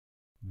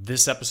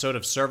This episode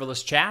of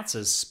Serverless Chats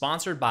is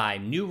sponsored by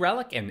New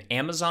Relic and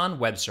Amazon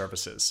Web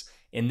Services.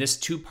 In this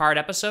two-part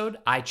episode,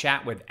 I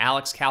chat with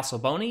Alex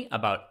Casalboni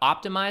about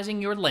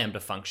optimizing your Lambda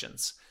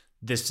functions.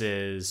 This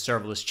is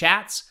Serverless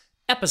Chats,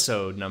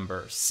 episode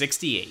number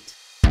 68.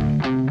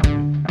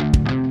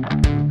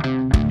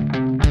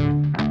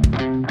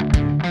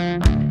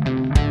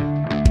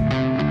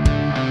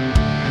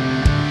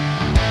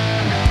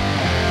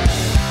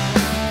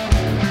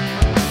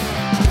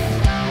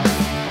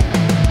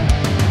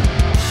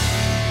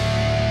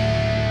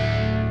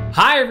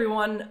 Hi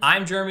everyone,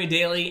 I'm Jeremy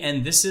Daly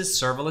and this is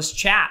Serverless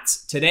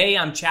Chats. Today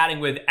I'm chatting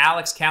with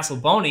Alex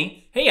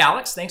Casalboni. Hey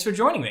Alex, thanks for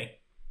joining me.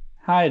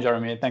 Hi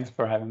Jeremy, thanks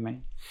for having me.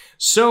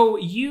 So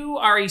you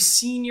are a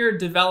senior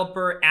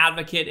developer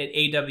advocate at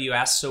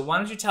AWS. So why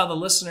don't you tell the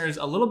listeners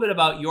a little bit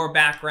about your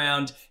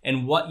background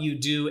and what you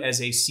do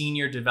as a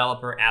senior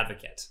developer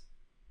advocate?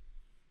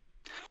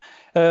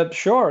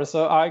 Sure.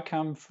 So I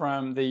come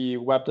from the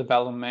web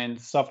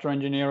development, software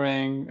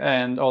engineering,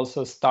 and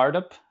also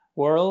startup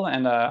world,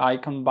 and I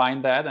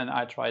combine that and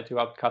I try to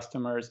help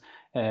customers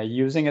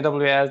using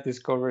AWS,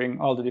 discovering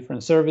all the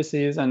different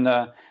services. And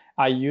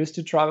I used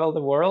to travel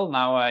the world.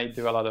 Now I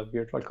do a lot of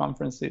virtual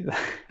conferences.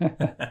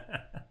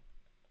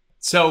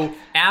 So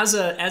as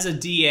a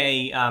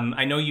DA,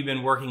 I know you've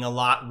been working a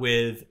lot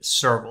with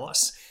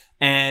serverless.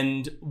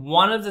 And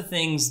one of the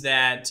things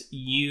that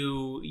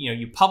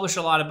you publish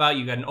a lot about,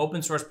 you've got an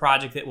open source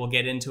project that we'll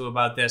get into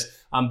about this,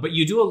 but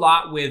you do a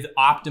lot with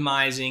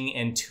optimizing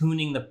and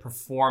tuning the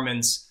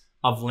performance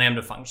of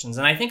Lambda functions.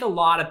 And I think a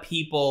lot of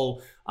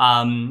people,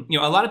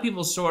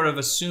 sort of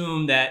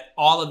assume that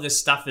all of this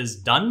stuff is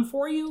done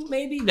for you,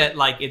 maybe, that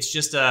like it's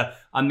just a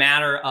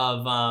matter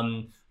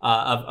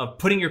of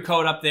putting your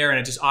code up there and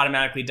it just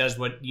automatically does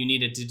what you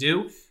need it to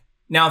do.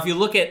 Now, if you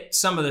look at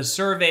some of the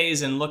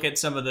surveys and look at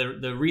some of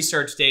the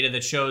research data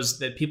that shows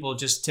that people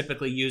just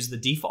typically use the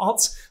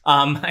defaults,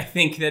 I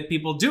think that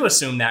people do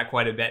assume that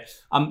quite a bit.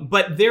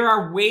 But there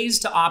are ways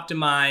to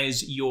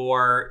optimize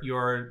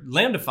your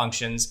Lambda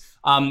functions.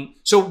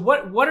 So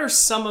what are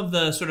some of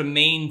the sort of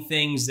main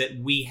things that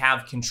we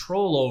have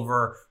control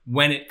over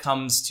when it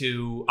comes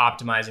to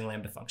optimizing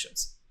Lambda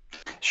functions?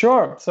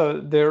 Sure.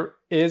 So there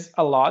is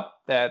a lot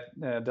that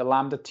the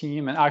Lambda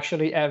team and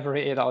actually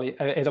every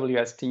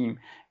AWS team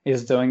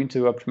is doing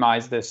to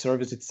optimize the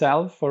service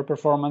itself for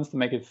performance, to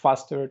make it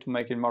faster, to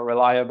make it more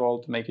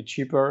reliable, to make it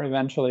cheaper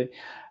eventually.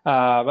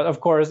 But of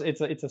course,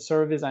 it's a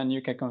service and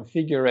you can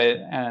configure it.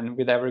 And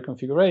with every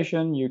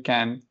configuration, you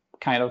can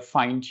kind of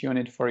fine tune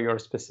it for your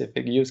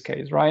specific use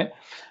case, right?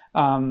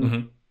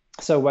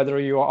 So whether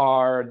you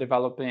are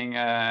developing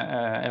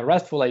a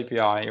RESTful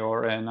API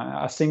or an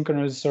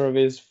asynchronous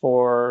service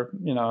for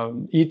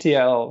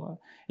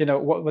ETL,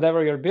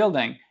 whatever you're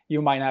building,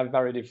 you might have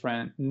very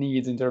different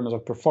needs in terms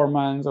of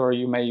performance, or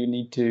you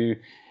need to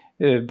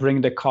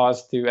bring the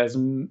cost to as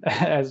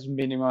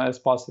minimal as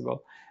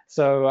possible.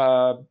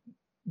 So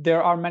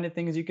there are many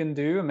things you can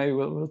do. Maybe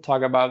we'll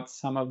talk about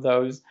some of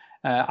those.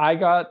 I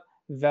got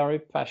very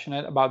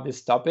passionate about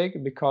this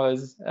topic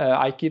because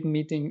I keep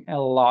meeting a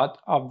lot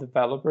of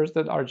developers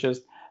that are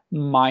just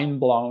mind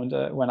blown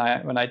when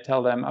I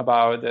tell them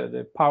about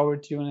the power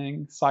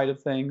tuning side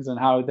of things and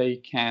how they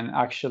can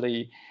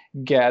actually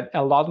get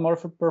a lot more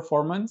for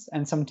performance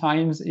and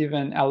sometimes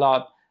even a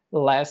lot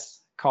less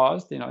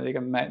cost. They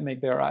can make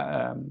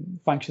their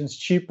functions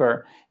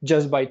cheaper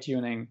just by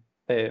tuning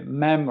the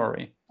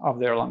memory of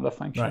their Lambda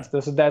functions.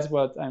 Right. So that's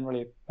what I'm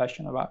really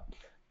passionate about.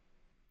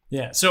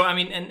 Yeah. So, I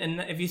mean,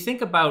 and if you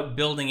think about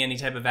building any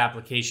type of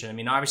application, I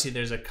mean, obviously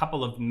there's a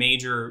couple of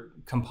major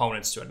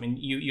components to it. I mean,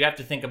 you have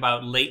to think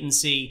about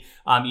latency.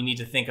 You need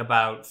to think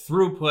about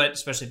throughput,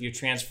 especially if you're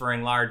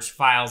transferring large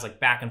files like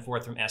back and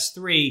forth from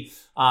S3.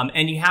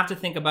 And you have to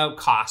think about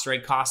cost,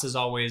 right? Cost is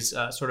always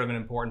sort of an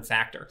important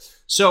factor.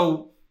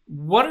 So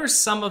what are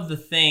some of the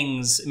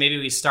things, maybe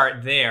we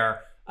start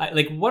there,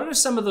 what are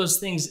some of those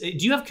things? Do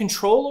you have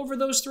control over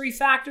those three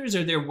factors?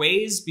 Are there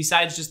ways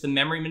besides just the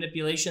memory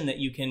manipulation that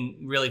you can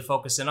really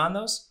focus in on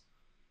those?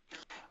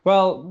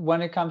 Well,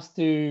 when it comes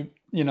to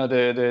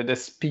the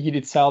speed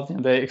itself,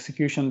 the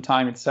execution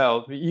time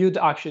itself, you'd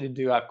actually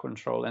do have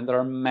control, and there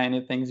are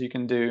many things you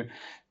can do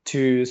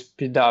to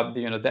speed up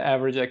the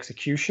average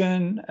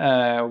execution.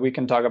 We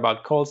can talk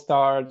about cold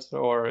starts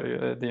or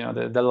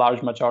the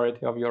large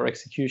majority of your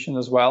execution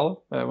as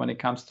well when it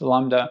comes to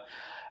Lambda.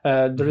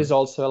 There is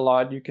also a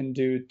lot you can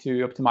do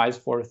to optimize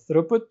for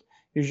throughput.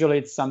 Usually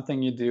it's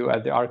something you do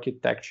at the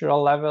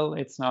architectural level.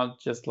 It's not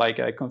just like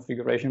a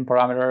configuration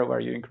parameter where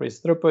you increase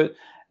throughput.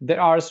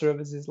 There are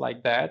services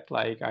like that,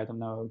 like, I don't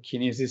know,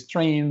 Kinesis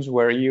Streams,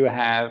 where you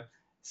have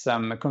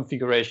some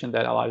configuration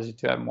that allows you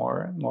to have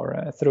more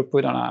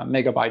throughput on a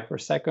megabyte per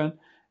second,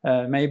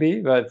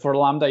 maybe. But for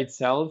Lambda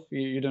itself,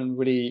 you don't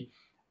really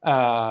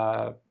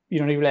have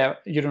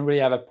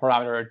a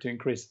parameter to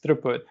increase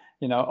throughput.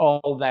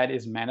 All that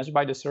is managed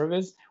by the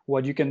service.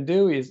 What you can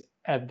do is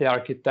at the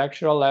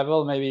architectural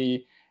level,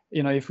 maybe,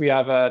 if we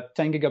have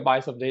 10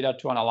 gigabytes of data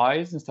to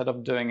analyze, instead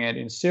of doing it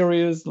in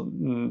series,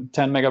 10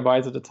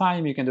 megabytes at a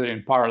time, you can do it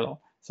in parallel.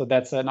 So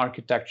that's an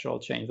architectural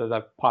change, that's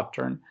a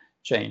pattern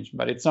change,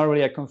 but it's not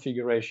really a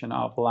configuration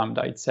of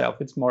Lambda itself.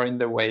 It's more in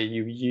the way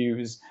you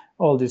use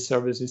all these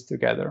services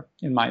together,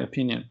 in my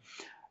opinion.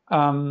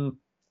 When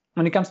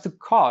it comes to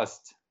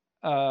cost,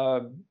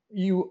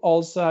 you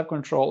also have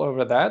control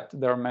over that.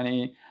 There are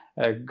many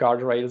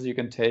guardrails you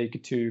can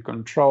take to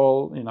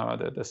control,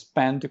 the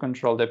spend, to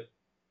control the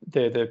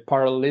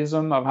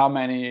parallelism of how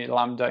many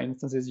Lambda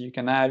instances you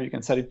can have. You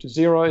can set it to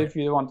 0 if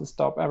you want to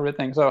stop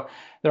everything. So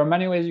there are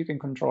many ways you can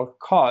control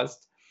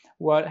cost.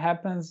 What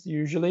happens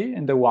usually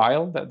in the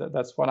wild,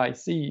 that's what I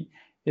see,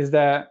 is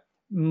that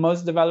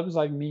most developers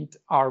I meet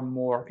are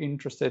more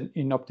interested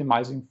in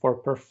optimizing for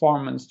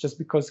performance, just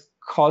because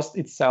cost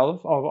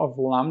itself of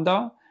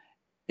Lambda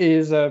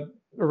is a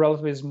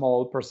relatively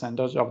small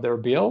percentage of their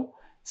bill.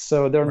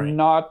 So they're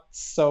not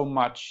so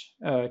much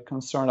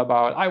concerned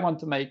about, I want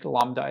to make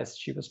Lambda as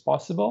cheap as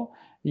possible.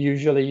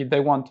 Usually they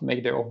want to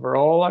make the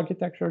overall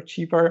architecture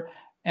cheaper,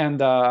 and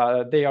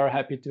they are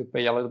happy to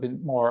pay a little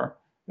bit more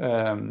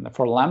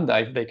for Lambda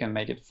if they can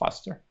make it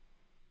faster.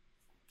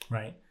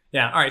 Right.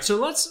 Yeah. All right. So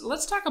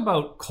let's talk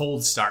about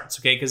cold starts,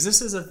 okay? Because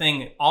this is a thing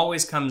that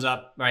always comes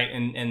up, right?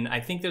 And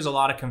I think there's a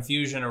lot of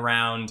confusion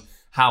around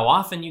how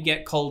often you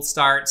get cold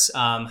starts,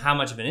 how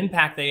much of an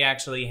impact they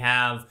actually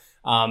have,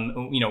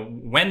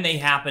 when they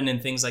happen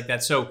and things like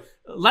that. So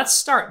let's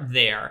start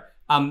there.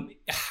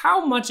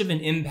 How much of an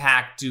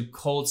impact do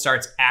cold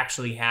starts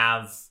actually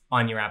have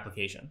on your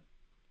application?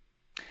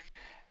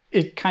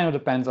 It kind of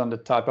depends on the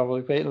type of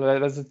application.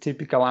 That's a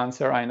typical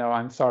answer, I know,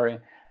 I'm sorry.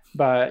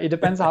 But it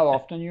depends how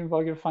often you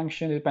invoke your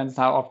function. It depends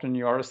how often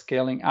you are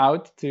scaling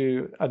out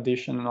to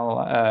additional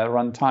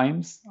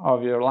runtimes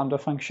of your Lambda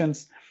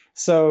functions.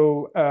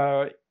 So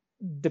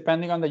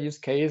depending on the use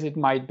case, it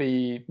might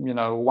be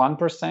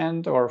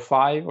 1% or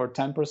 5 or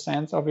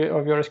 10% of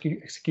your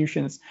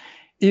executions.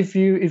 If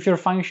your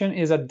function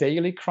is a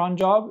daily cron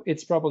job,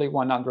 it's probably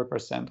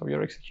 100% of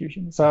your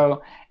execution.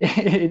 So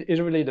it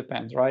really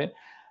depends, right?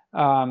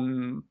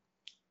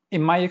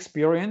 In my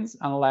experience,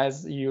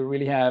 unless you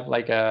really have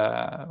like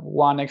a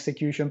 1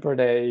 execution per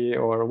day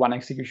or 1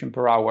 execution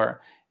per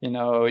hour,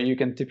 you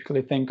can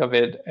typically think of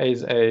it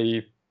as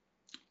a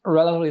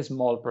relatively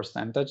small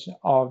percentage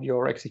of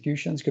your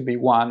executions. Could be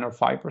 1 or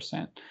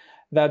 5%.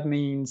 That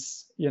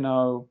means,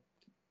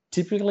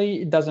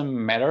 typically it doesn't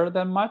matter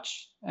that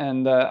much.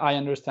 And I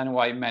understand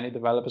why many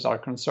developers are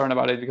concerned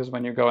about it, because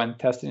when you go and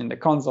test it in the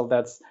console,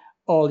 that's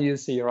all you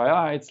see,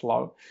 right? It's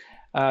low.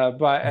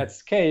 But at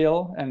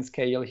scale, and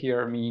scale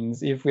here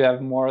means if we have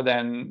more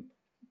than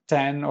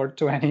 10 or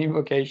 20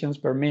 invocations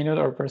per minute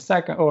or per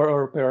second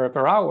or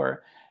per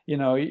hour,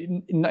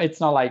 it's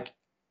not like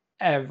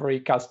every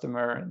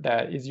customer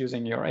that is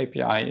using your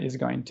API is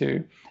going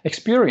to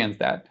experience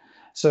that.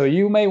 So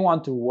you may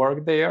want to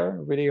work there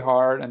really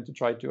hard and to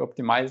try to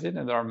optimize it.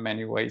 And there are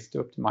many ways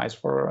to optimize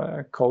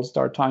for cold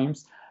start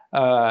times.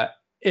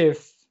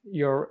 If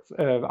your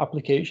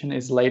application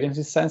is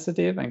latency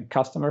sensitive and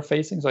customer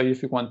facing, so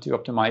if you want to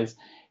optimize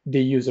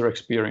the user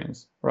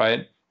experience,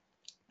 right?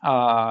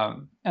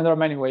 And there are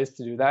many ways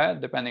to do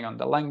that, depending on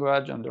the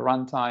language, on the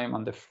runtime,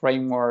 on the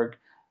framework.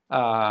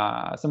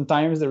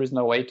 Sometimes there is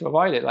no way to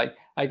avoid it. Like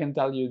I can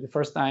tell you the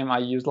first time I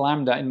used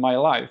Lambda in my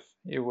life,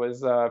 it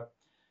was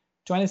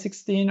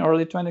 2016,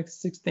 early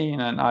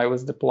 2016, and I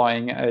was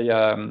deploying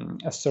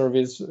a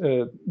service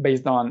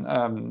based on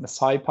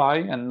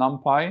SciPy and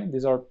NumPy.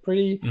 These are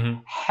pretty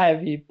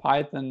heavy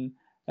Python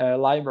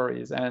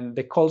libraries, and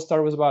the cold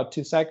start was about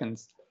 2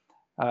 seconds.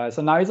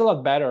 So now it's a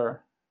lot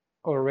better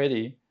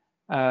already,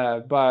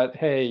 but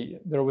hey,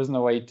 there was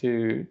no way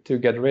to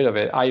get rid of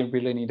it. I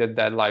really needed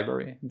that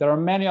library. There are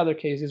many other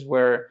cases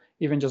where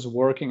even just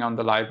working on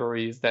the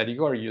libraries that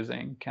you are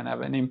using can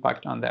have an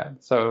impact on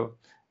that. So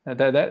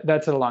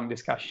that's a long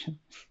discussion.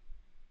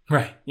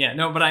 Right. Yeah.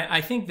 No, but I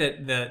think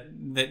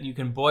that you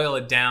can boil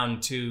it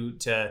down to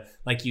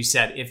like you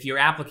said, if your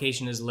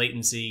application is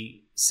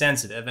latency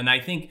sensitive, and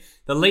I think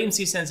the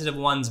latency sensitive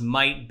ones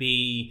might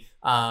be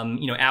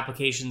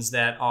applications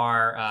that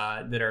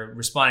are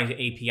responding to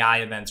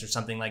API events or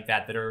something like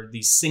that are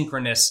these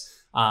synchronous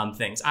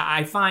things.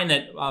 I find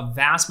that a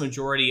vast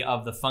majority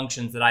of the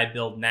functions that I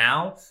build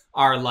now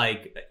are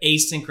like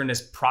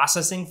asynchronous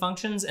processing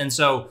functions. And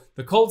so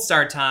the cold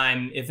start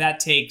time, if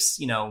that takes,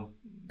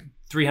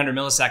 300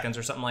 milliseconds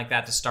or something like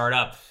that to start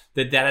up,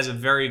 that has a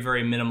very,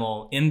 very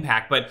minimal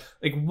impact. But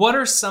like, what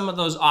are some of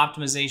those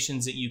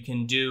optimizations that you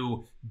can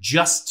do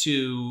just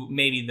to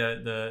maybe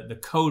the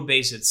code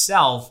base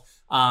itself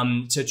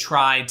to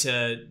try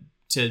to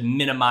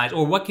minimize,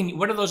 or what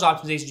are those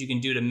optimizations you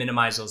can do to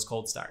minimize those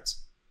cold starts?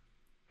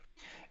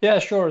 Yeah,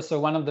 sure. So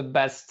one of the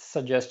best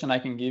suggestion I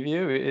can give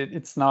you,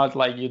 it's not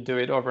like you do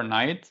it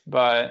overnight,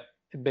 but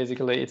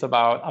basically it's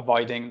about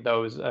avoiding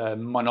those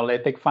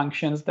monolithic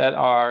functions that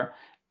are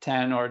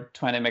 10 or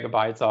 20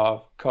 megabytes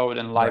of code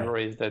and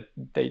libraries that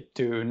they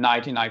do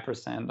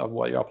 99% of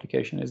what your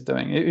application is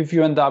doing. If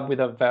you end up with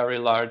a very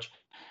large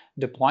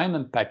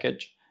deployment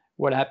package,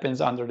 what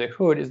happens under the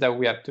hood is that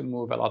we have to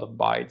move a lot of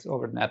bytes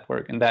over the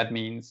network. And that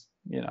means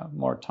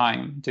more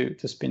time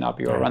to spin up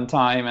your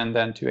runtime and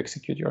then to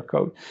execute your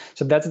code.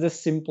 So that's the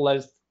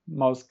simplest,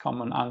 most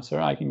common answer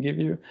I can give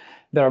you.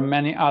 There are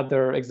many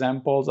other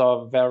examples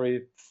of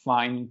very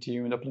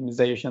fine-tuned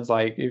optimizations,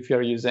 like if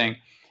you're using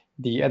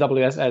the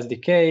AWS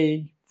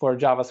SDK for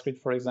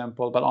JavaScript, for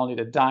example, but only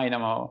the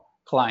Dynamo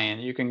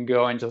client, you can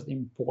go and just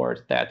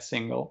import that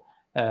single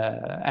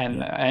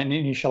and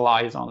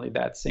initialize only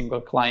that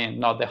single client,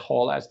 not the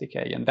whole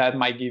SDK. And that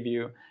might give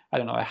you,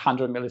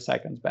 100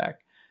 milliseconds back,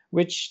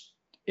 which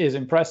is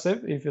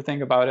impressive if you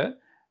think about it.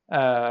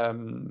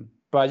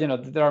 But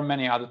there are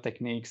many other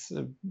techniques.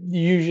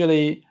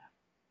 Usually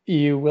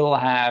you will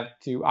have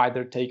to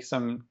either take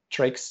some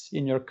tricks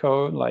in your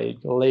code, like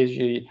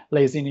lazy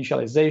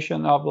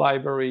initialization of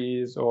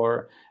libraries,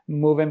 or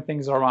moving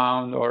things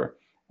around, or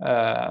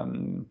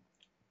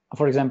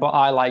for example,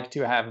 I like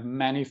to have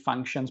many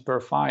functions per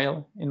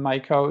file in my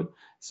code,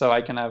 so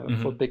I can have a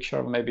full picture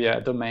of maybe a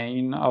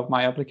domain of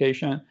my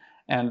application.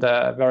 And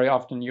very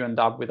often you end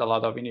up with a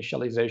lot of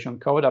initialization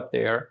code up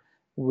there,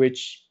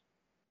 which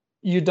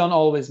you don't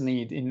always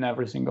need in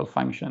every single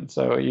function.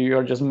 So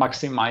you're just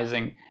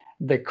maximizing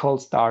the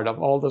cold start of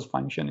all those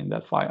functions in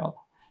that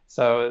file.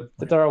 So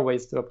there are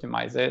ways to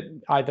optimize it.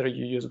 Either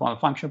you use one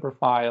function per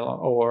file,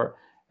 or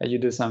you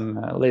do some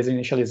lazy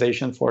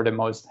initialization for the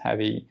most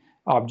heavy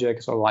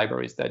objects or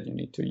libraries that you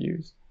need to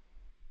use.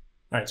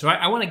 All right, so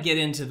I want to get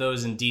into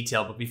those in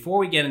detail, but before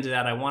we get into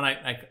that, I want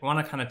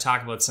to kind of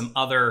talk about some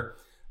other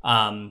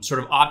sort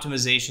of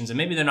optimizations, and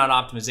maybe they're not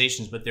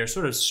optimizations, but they're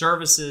sort of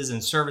services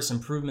and service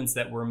improvements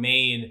that were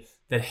made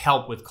that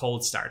help with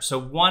cold start. So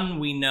one,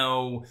 we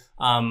know,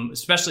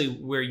 especially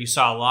where you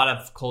saw a lot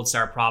of cold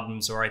start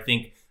problems, or I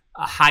think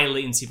a high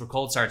latency for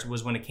cold starts,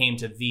 was when it came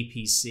to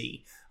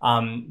VPC.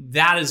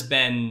 That has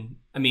been,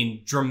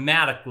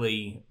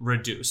 dramatically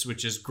reduced,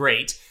 which is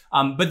great.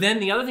 But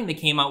then the other thing that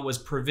came out was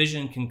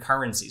provision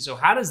concurrency. So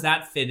how does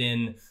that fit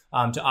in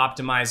to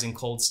optimizing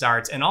cold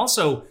starts? And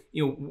also,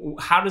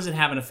 how does it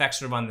have an effect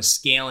sort of on the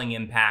scaling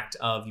impact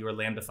of your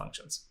Lambda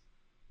functions?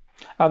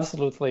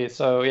 Absolutely.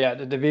 So yeah,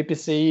 the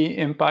VPC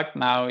impact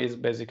now is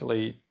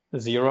basically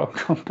zero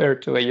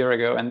compared to a year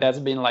ago. And that's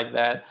been like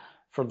that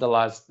for the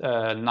last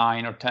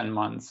 9 or 10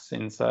 months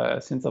since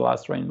the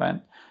last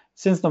reInvent,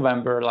 since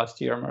November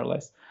last year, more or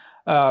less.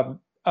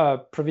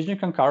 Provision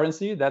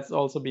concurrency, that's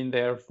also been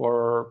there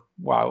for,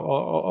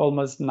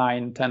 almost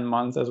 9-10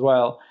 months as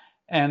well.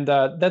 And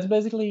that's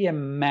basically a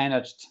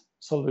managed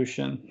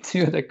solution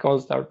to the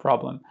cold start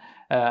problem.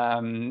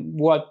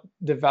 What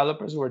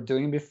developers were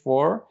doing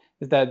before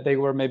is that they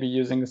were maybe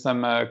using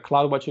some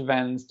CloudWatch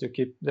events to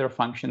keep their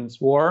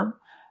functions warm.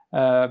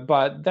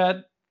 But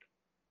that,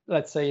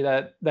 let's say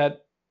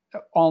that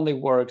only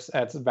works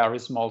at a very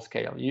small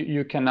scale.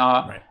 You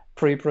cannot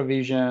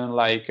pre-provision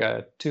like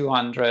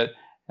 200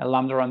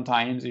 Lambda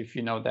runtimes if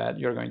you know that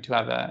you're going to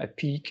have a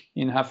peak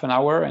in half an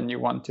hour and you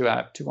want to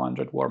have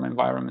 200 warm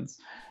environments.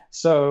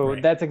 So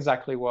that's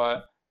exactly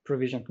what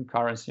provision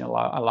concurrency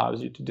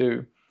allows you to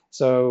do.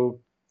 So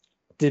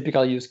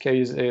typical use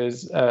case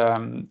is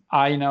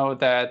I know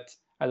that,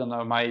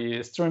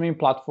 my streaming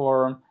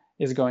platform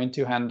is going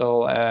to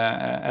handle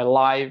a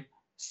live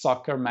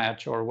soccer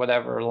match or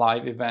whatever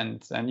live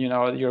event, and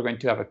you're going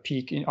to have a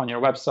peak on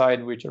your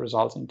website, which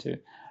results into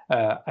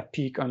a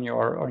peak on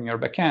your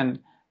backend.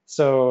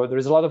 So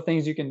there's a lot of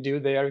things you can do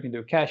there. You can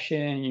do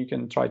caching, you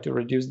can try to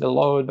reduce the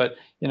load, but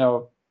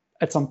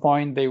at some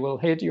point they will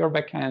hit your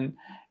backend,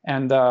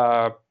 and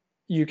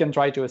you can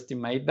try to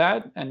estimate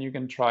that, and you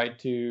can try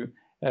to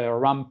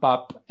ramp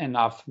up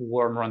enough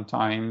warm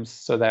runtimes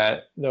so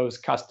that those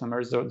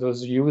customers,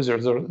 those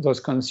users, or those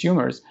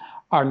consumers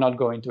are not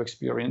going to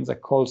experience a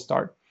cold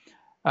start.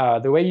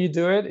 The way you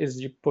do it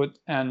is you put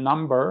a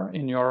number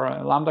in your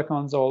Lambda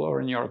console or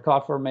in your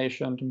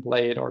CloudFormation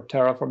template or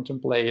Terraform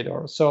template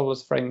or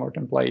Serverless Framework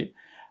template.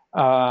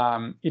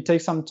 It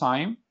takes some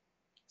time.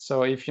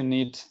 So if you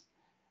need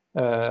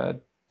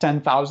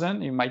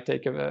 10,000, it might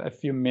take a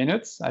few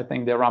minutes. I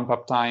think the ramp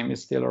up time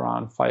is still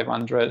around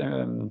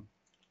 500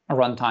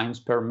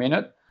 runtimes per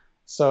minute.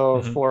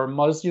 So for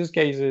most use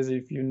cases,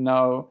 if you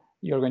know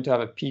you're going to have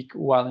a peak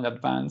well in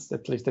advance,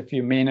 at least a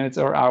few minutes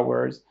or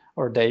hours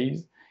or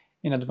days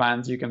in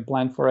advance, you can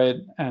plan for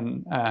it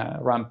and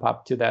ramp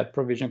up to that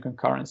provision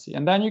concurrency.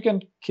 And then you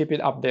can keep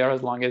it up there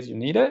as long as you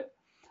need it.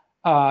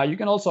 You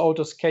can also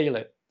auto scale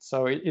it.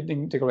 So it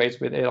integrates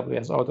with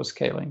AWS auto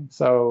scaling.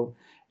 So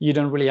you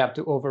don't really have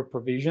to over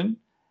provision.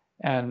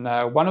 And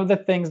one of the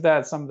things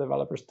that some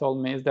developers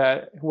told me is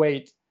that,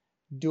 wait,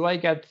 do I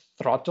get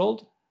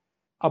throttled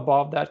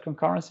above that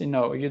concurrency?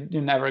 No,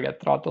 you never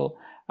get throttled.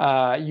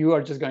 You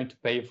are just going to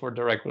pay for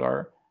the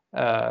regular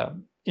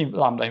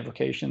Lambda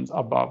invocations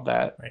above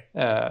that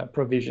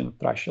provision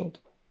threshold.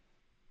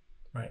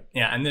 Right.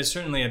 Yeah, and there's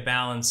certainly a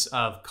balance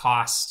of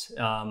cost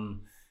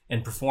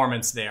and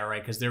performance there,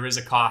 right? Because there is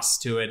a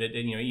cost to it.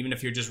 Even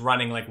if you're just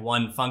running like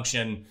one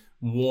function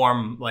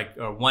warm,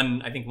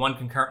 one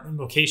concurrent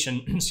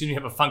invocation, you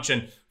have a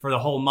function for the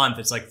whole month,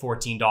 it's like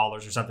 $14 or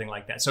something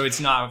like that. So it's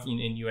not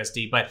in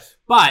USD, but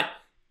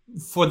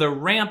for the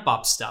ramp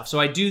up stuff, so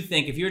I do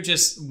think if you're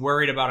just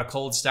worried about a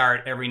cold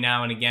start every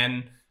now and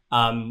again,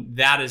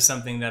 that is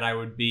something that I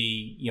would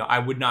be, I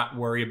would not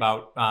worry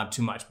about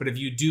too much. But if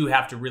you do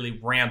have to really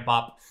ramp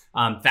up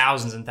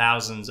thousands and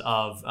thousands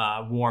of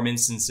warm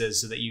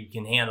instances so that you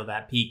can handle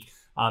that peak,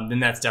 then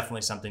that's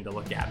definitely something to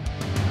look at.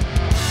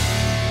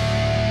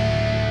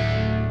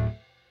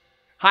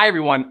 Hi,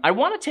 everyone. I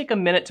want to take a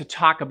minute to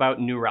talk about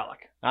New Relic.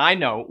 I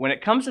know, when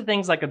it comes to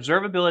things like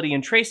observability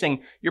and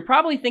tracing, you're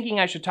probably thinking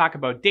I should talk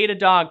about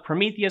Datadog,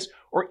 Prometheus,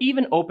 or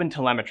even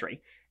OpenTelemetry.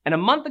 And a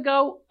month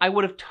ago, I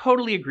would have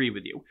totally agreed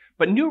with you.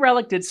 But New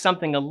Relic did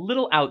something a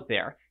little out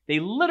there. They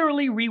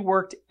literally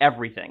reworked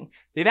everything.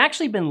 They've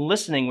actually been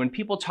listening when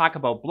people talk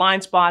about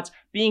blind spots,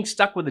 being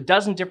stuck with a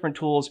dozen different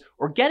tools,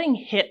 or getting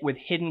hit with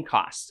hidden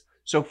costs.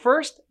 So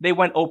first, they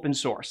went open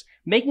source,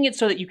 making it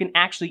so that you can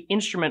actually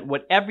instrument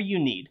whatever you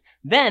need.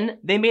 Then,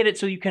 they made it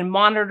so you can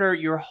monitor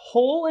your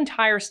whole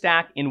entire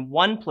stack in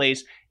one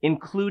place,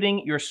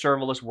 including your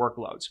serverless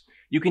workloads.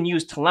 You can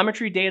use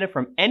telemetry data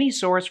from any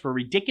source for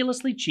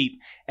ridiculously cheap,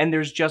 and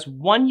there's just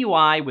one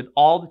UI with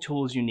all the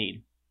tools you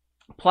need.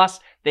 Plus,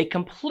 they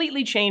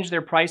completely changed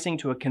their pricing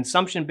to a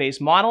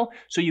consumption-based model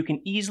so you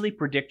can easily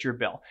predict your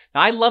bill.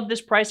 Now, I love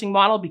this pricing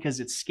model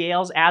because it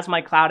scales as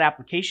my cloud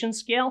applications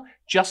scale,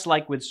 just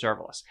like with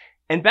serverless.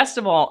 And best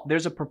of all,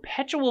 there's a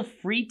perpetual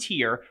free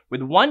tier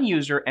with one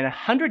user and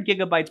 100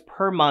 gigabytes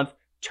per month,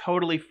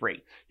 totally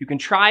free. You can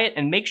try it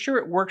and make sure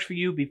it works for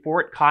you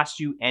before it costs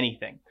you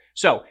anything.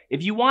 So,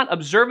 if you want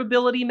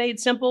observability made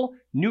simple,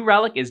 New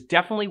Relic is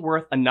definitely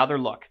worth another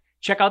look.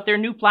 Check out their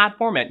new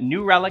platform at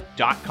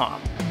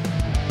newrelic.com.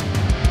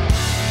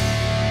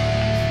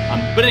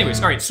 But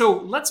anyways, all right, so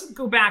let's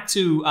go back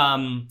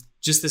to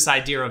just this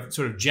idea of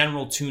sort of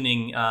general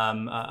tuning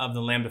of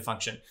the Lambda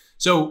function.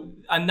 So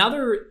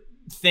another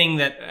thing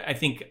that I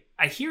think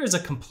I hear as a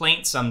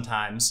complaint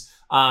sometimes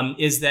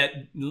is that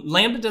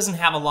Lambda doesn't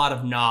have a lot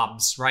of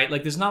knobs, right?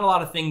 Like there's not a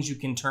lot of things you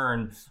can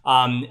turn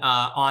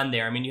on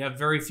there. I mean, you have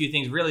very few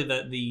things. Really,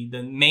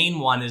 the main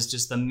one is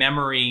just the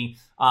memory,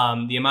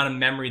 the amount of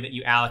memory that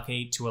you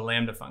allocate to a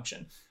Lambda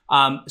function.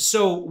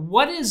 So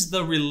what is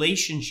the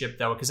relationship,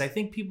 though? Because I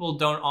think people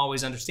don't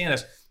always understand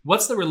this.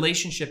 What's the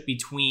relationship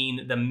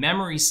between the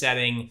memory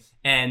setting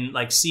and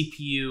like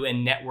CPU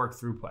and network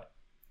throughput?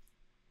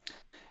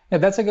 Yeah,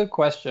 that's a good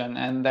question.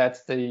 And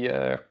that's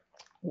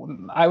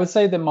I would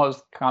say the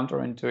most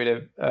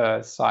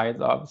counterintuitive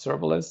side of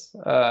serverless.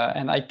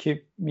 And I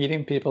keep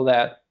meeting people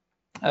that,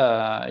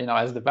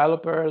 as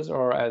developers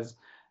or as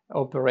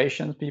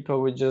operations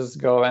people would just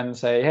go and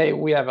say, hey,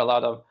 we have a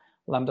lot of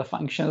Lambda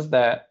functions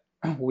that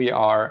we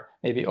are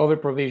maybe over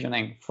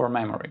provisioning for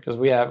memory because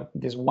we have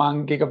this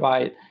 1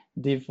 gigabyte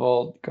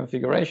default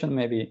configuration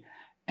maybe,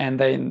 and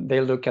then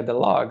they look at the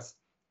logs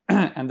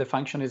and the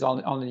function is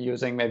only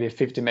using maybe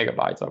 50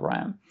 megabytes of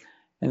RAM.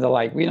 And they're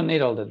like, we don't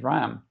need all that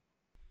RAM.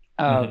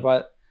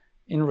 But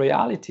in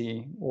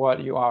reality,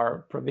 what you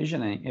are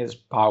provisioning is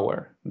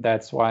power.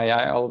 That's why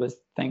I always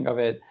think of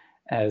it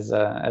as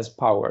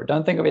power.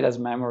 Don't think of it as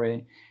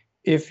memory.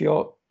 If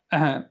you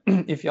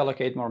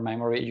allocate more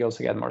memory, you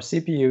also get more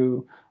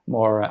CPU,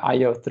 more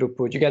I/O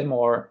throughput. You get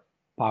more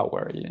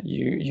power.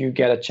 You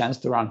get a chance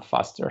to run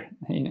faster.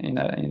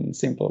 In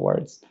simple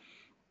words.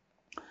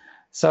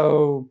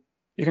 So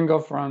you can go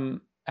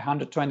from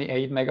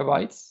 128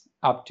 megabytes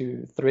up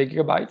to 3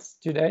 gigabytes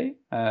today,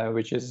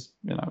 which is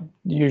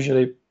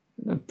usually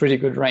a pretty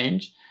good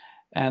range.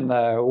 And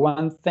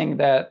one thing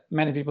that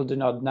many people do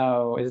not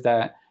know is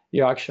that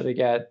you actually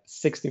get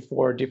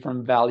 64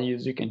 different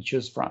values you can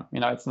choose from.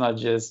 It's not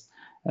just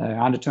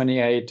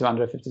 128,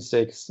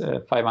 256,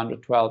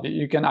 512.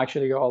 You can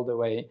actually go all the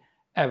way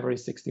every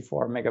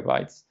 64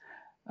 megabytes.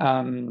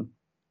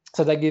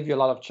 So that gives you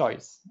a lot of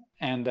choice.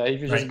 And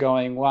if you're just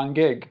going 1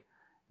 gig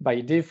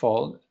by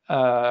default,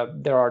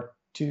 there are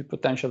two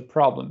potential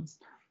problems.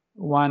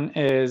 One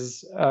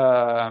is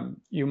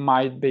you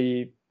might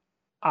be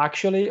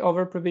actually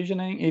over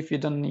provisioning if you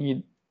don't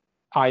need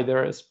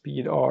either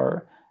speed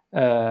or you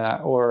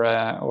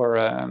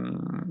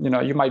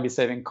might be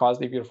saving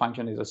cost if your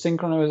function is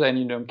asynchronous and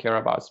you don't care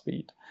about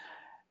speed.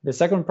 The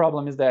second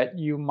problem is that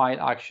you might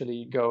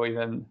actually go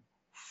even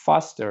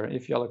faster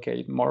if you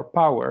allocate more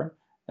power,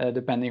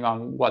 depending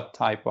on what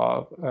type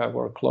of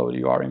workload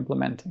you are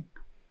implementing.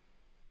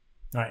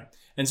 All right.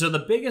 And so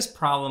the biggest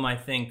problem, I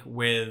think,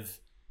 with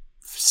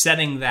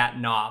setting that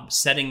knob,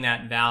 setting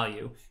that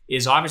value,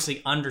 is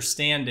obviously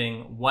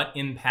understanding what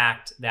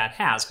impact that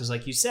has. Because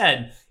like you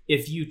said,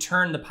 if you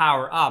turn the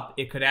power up,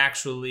 it could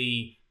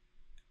actually,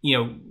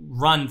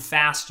 run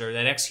faster.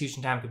 That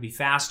execution time could be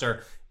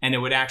faster, and it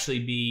would actually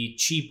be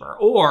cheaper.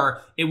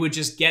 Or it would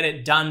just get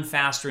it done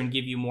faster and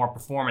give you more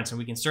performance. And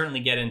we can certainly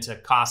get into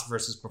cost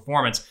versus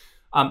performance.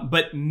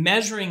 But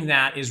measuring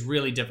that is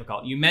really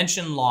difficult. You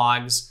mentioned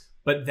logs.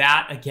 But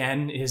that,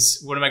 again,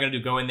 is what am I going to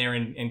do? Go in there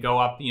and go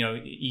up,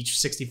 each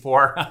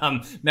 64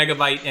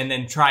 megabyte and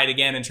then try it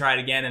again.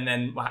 And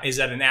then is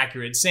that an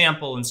accurate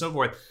sample and so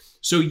forth?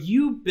 So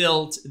you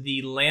built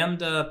the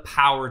Lambda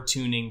Power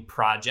Tuning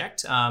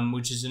project,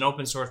 which is an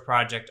open source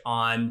project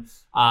on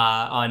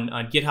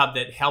GitHub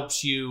that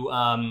helps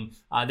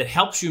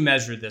you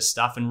measure this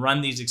stuff and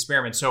run these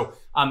experiments. So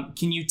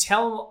can you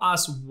tell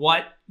us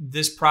what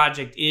this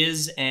project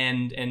is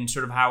and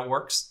sort of how it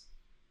works?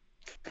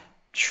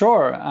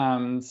 Sure.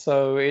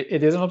 So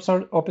it is an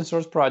open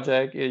source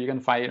project. You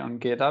can find it on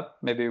GitHub.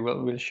 Maybe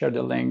we'll share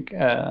the link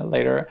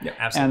later. Yeah,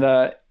 absolutely.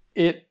 And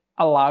it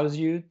allows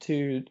you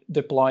to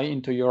deploy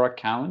into your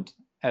account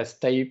a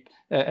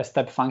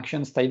step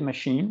function state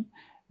machine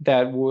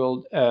that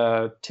will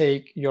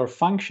take your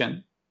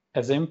function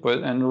as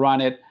input and run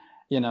it,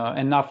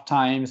 enough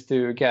times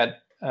to get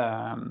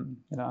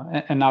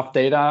enough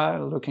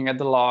data, looking at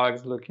the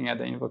logs, looking at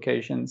the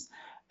invocations.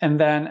 And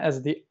then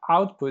as the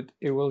output,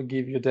 it will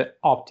give you the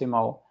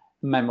optimal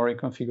memory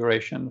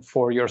configuration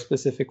for your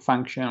specific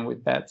function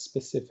with that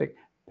specific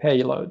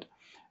payload.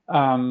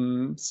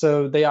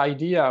 So the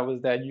idea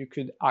was that you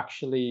could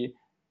actually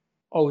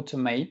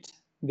automate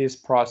this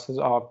process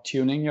of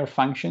tuning your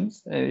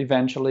functions,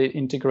 eventually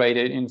integrate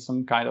it in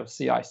some kind of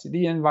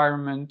CI/CD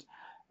environment.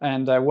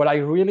 And what I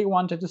really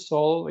wanted to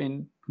solve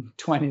in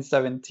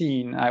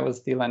 2017, I was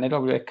still an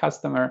AWS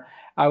customer.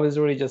 I was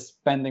really just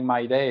spending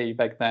my day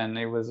back then.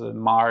 It was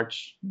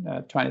March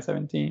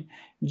 2017,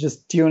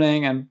 just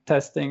tuning and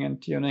testing and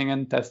tuning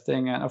and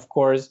testing. And of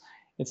course,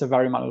 it's a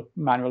very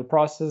manual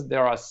process.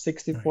 There are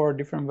 64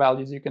 different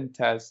values you can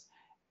test.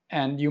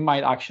 And you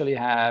might actually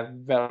have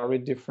very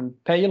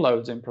different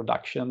payloads in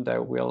production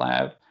that will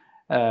have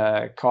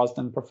cost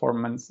and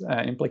performance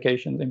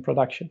implications in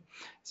production.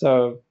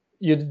 So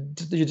you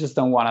just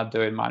don't want to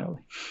do it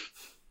manually.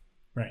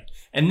 Right.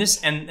 And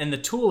this and the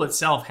tool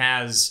itself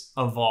has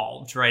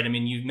evolved, right? I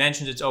mean, you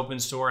mentioned it's open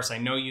source. I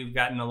know you've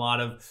gotten a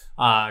lot of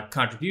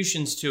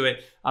contributions to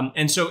it.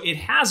 And so it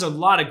has a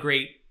lot of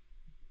great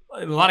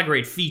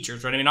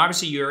features, right? I mean,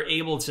 obviously you're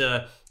able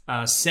to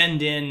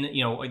send in,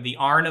 the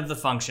ARN of the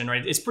function,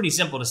 right? It's pretty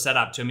simple to set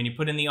up. So, I mean, you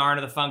put in the ARN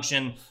of the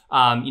function,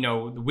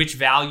 which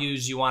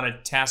values you want to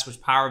test,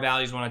 which power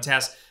values you want to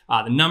test,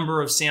 the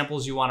number of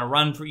samples you want to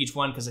run for each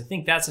one, because I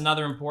think that's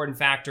another important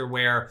factor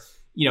where,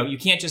 you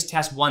can't just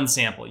test one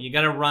sample. You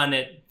got to run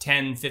it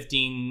 10,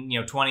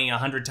 15, 20,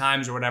 100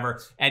 times or whatever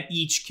at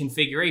each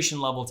configuration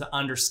level to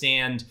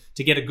understand,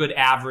 to get a good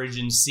average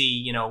and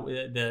see,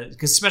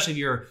 because especially if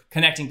you're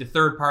connecting to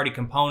third-party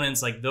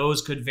components, like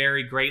those could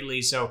vary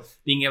greatly. So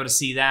being able to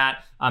see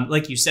that,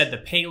 like you said, the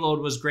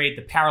payload was great.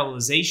 The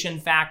parallelization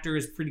factor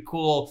is pretty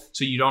cool.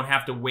 So you don't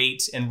have to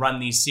wait and run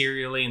these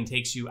serially and it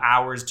takes you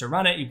hours to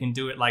run it. You can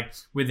do it like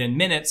within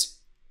minutes.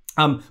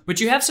 But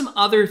you have some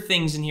other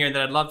things in here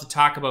that I'd love to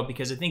talk about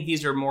because I think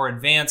these are more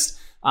advanced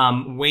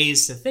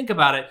ways to think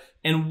about it.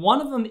 And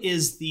one of them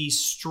is the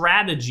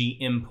strategy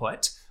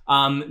input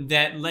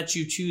that lets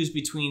you choose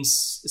between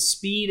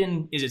speed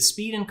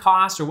and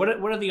cost, or what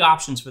are the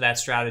options for that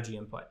strategy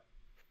input?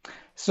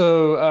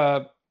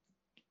 So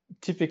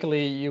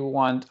typically you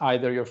want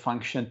either your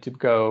function to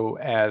go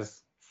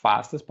as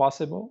fast as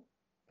possible,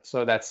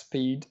 so that's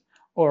speed,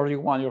 or you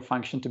want your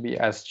function to be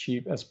as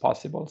cheap as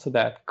possible, so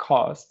that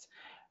cost.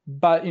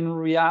 But in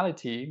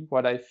reality,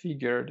 what I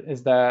figured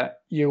is that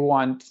you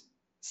want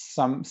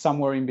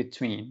somewhere in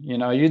between.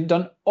 You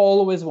don't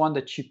always want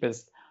the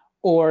cheapest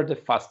or the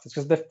fastest,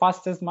 because the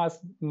fastest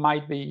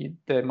might be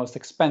the most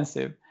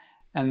expensive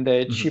and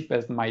the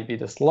cheapest might be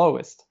the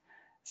slowest.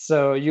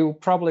 So you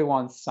probably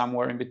want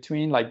somewhere in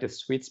between, like the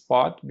sweet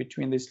spot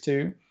between these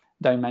two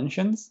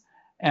dimensions.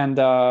 And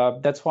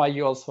that's why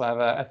you also have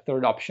a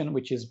third option,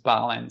 which is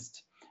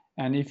balanced.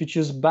 And if you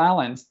choose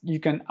balanced, you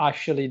can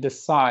actually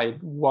decide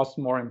what's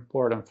more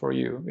important for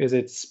you. Is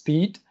it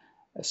speed?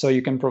 So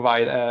you can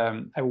provide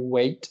a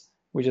weight,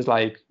 which is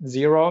like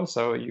 0.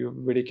 So you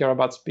really care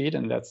about speed,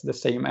 and that's the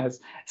same as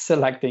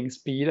selecting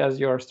speed as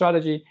your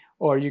strategy,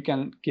 or you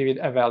can give it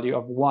a value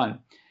of 1.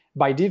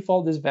 By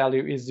default, this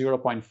value is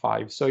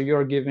 0.5. So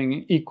you're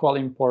giving equal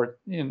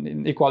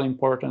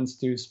importance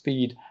to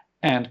speed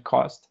and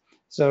cost.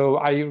 So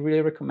I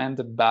really recommend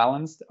the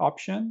balanced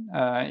option.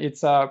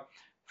 It's a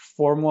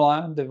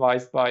formula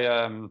devised by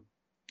an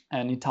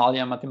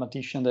Italian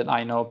mathematician that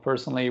I know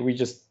personally. We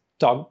just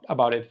talked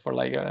about it for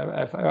like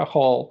a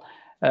whole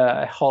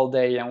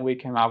day, and we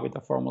came up with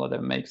a formula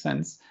that makes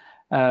sense.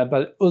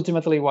 But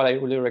ultimately, what I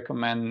really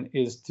recommend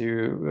is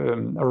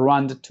to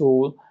run the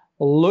tool,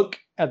 look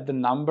at the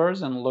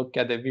numbers and look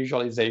at the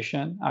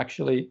visualization,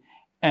 actually.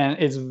 And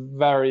it's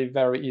very,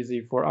 very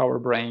easy for our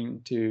brain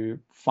to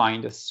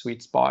find a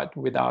sweet spot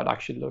without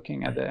actually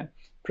looking at the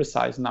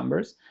precise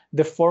numbers.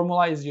 The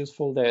formula is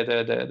useful.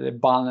 The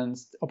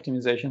balanced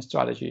optimization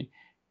strategy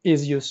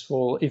is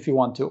useful if you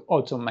want to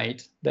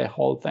automate the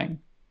whole thing.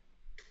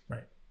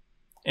 Right.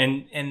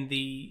 And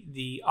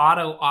the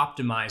auto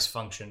optimize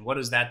function, what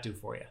does that do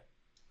for you?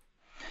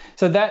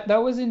 So that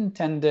was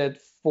intended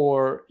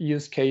for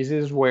use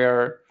cases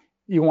where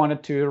you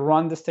wanted to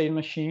run the state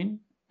machine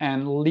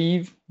and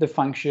leave the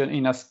function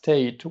in a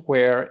state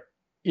where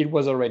it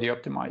was already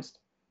optimized.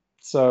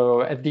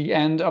 So at the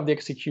end of the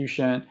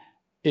execution,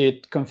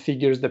 it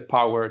configures the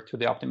power to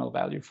the optimal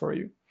value for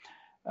you.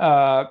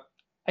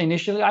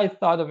 Initially, I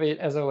thought of it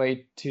as a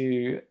way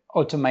to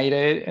automate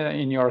it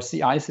in your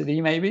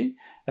CI/CD maybe.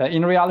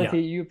 In reality,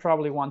 you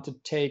probably want to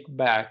take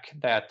back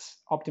that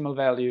optimal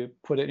value,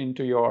 put it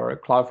into your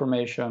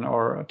CloudFormation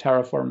or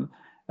Terraform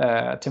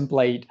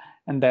template,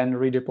 and then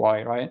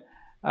redeploy, right?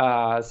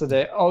 So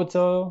the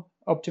auto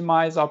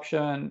optimize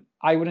option,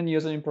 I wouldn't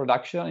use it in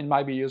production. It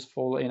might be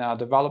useful in a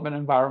development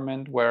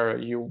environment where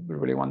you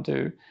really want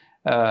to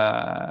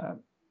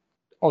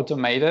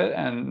automate it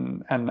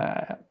and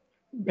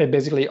it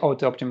basically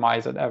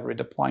auto-optimize at every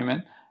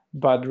deployment.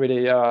 But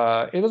really,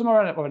 it was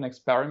more of an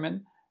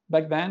experiment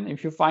back then.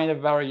 If you find a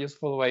very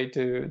useful way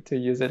to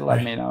use it,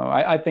 let me know.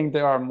 I think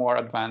there are more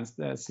advanced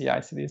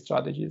CI/CD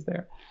strategies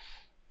there.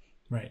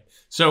 Right.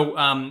 So,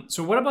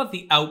 so what about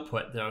the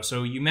output though?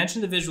 So you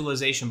mentioned the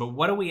visualization, but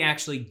what do we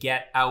actually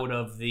get out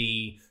of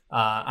the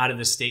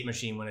state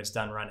machine when it's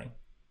done running?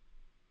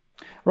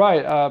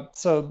 Right.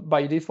 So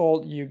by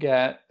default, you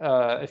get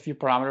a few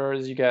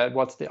parameters. You get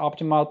what's the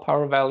optimal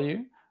power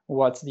value,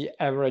 what's the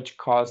average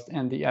cost,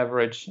 and the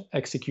average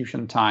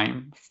execution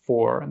time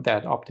for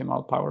that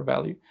optimal power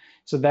value.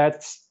 So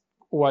that's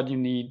what you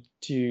need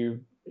to,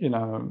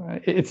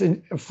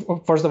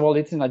 first of all,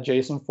 it's in a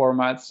JSON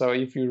format. So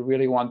if you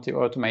really want to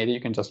automate it,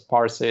 you can just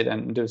parse it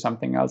and do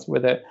something else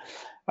with it.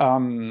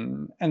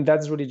 And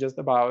that's really just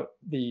about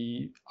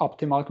the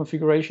optimal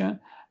configuration.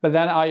 But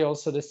then I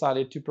also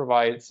decided to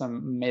provide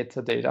some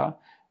metadata.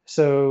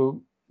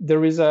 So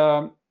there is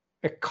a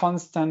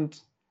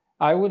constant,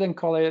 I wouldn't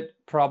call it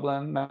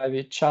problem,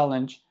 maybe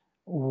challenge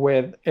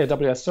with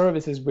AWS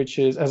services, which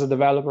is, as a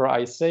developer,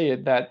 I say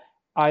it, that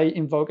I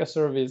invoke a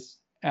service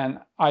and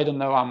I don't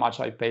know how much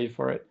I paid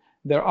for it.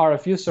 There are a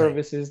few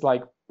services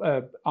like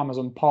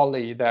Amazon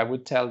Polly that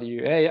would tell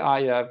you, hey,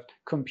 I have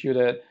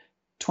computed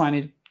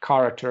 20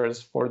 characters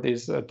for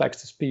this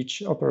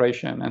text-to-speech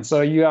operation. And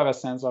so you have a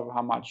sense of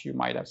how much you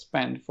might have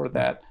spent for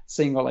that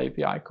single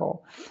API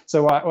call.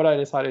 So what I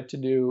decided to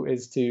do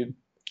is to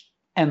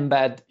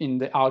embed in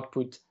the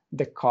output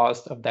the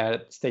cost of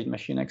that state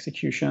machine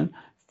execution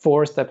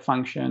for step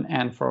function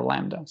and for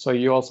Lambda. So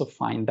you also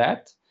find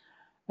that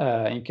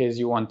in case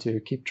you want to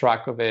keep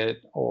track of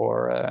it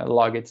or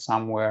log it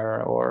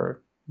somewhere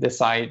or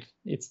decide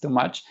it's too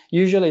much.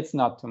 Usually it's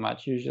not too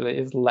much. Usually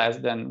it's less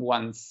than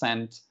 1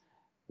 cent,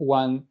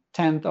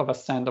 1/10 of a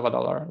cent of a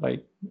dollar,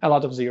 like a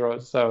lot of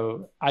zeros.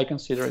 So I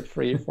consider it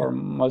free for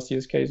most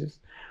use cases.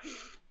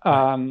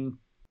 And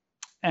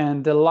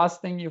the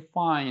last thing you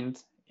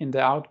find in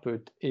the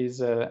output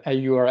is a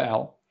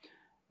URL.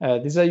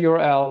 This is a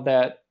URL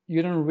that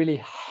you don't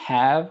really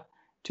have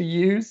to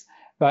use,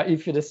 but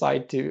if you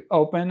decide to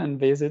open and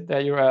visit the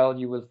URL,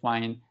 you will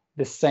find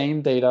the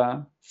same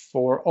data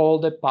for all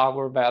the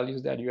power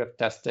values that you have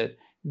tested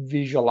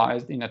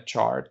visualized in a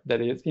chart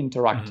that is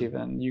interactive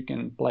and you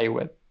can play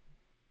with.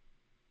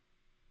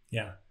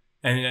 Yeah.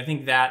 And I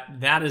think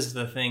that is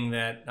the thing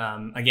that,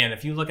 again,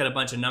 if you look at a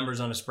bunch of numbers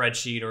on a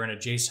spreadsheet or in a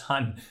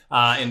JSON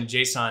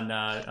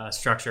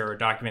structure or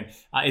document,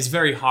 it's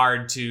very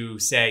hard to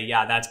say,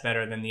 yeah, that's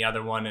better than the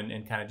other one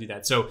and kind of do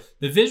that. So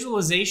the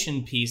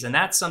visualization piece, and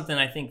that's something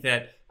I think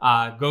that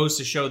goes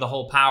to show the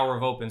whole power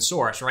of open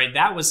source, right?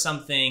 That was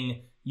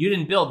something, you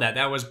didn't build that.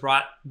 That was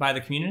brought by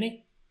the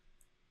community?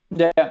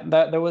 Yeah,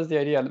 that was the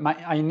idea. My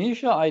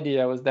initial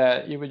idea was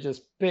that you would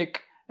just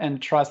pick and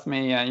trust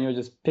me, and you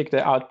just pick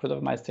the output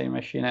of my state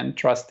machine and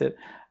trust it.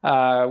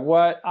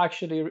 What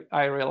actually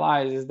I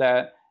realized is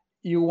that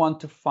you want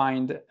to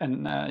find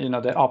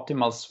the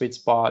optimal sweet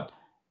spot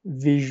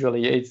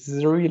visually. It's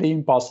really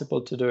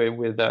impossible to do it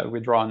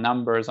with raw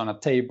numbers on a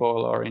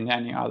table or in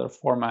any other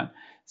format.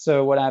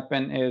 So what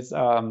happened is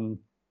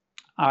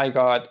I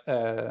got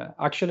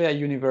actually a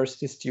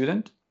university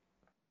student,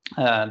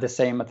 the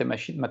same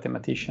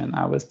mathematician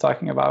I was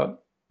talking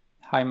about.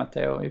 Hi,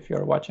 Matteo, if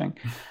you're watching.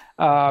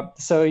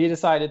 So he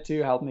decided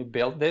to help me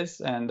build this.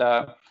 And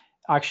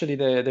actually,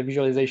 the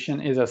visualization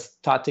is a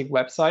static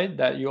website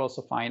that you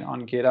also find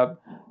on GitHub.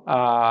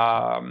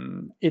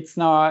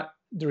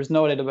 There is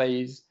no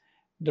database.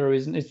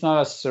 It's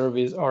not a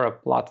service or a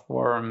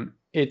platform.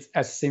 It's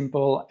as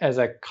simple as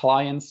a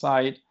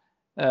client-side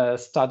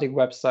static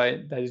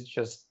website that is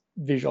just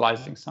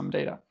visualizing some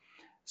data.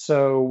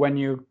 So when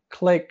you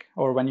click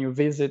or when you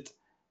visit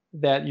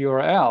that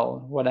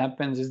URL, what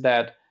happens is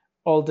that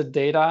all the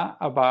data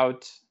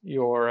about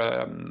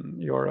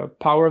your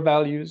power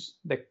values,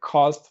 the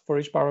cost for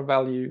each power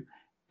value,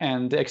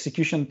 and the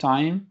execution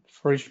time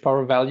for each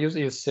power values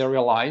is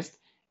serialized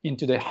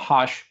into the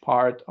hash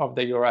part of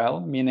the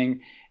URL,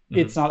 meaning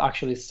it's not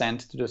actually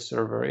sent to the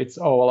server. It's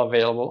all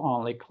available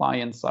only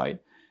client side,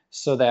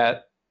 so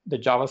that the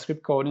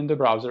JavaScript code in the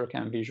browser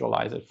can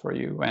visualize it for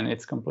you, and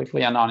it's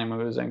completely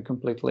anonymous and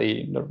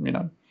completely,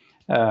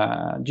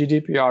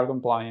 GDPR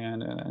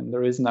compliant, and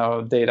there is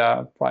no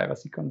data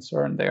privacy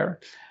concern there.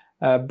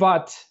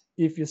 But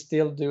if you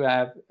still do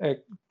have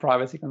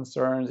privacy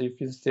concerns, if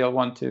you still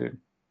want to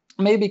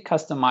maybe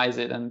customize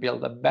it and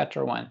build a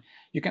better one,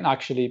 you can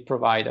actually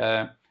provide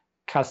a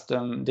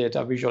custom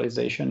data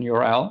visualization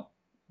URL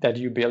that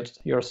you built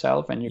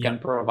yourself, and you can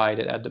provide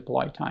it at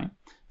deploy time.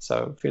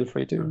 So feel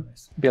free to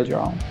build your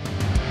own.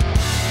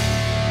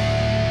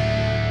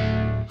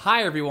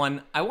 Hi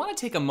everyone, I want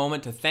to take a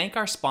moment to thank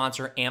our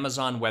sponsor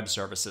Amazon Web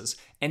Services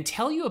and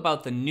tell you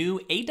about the new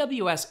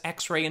AWS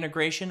X-Ray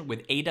integration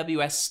with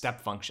AWS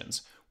Step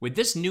Functions. With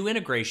this new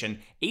integration,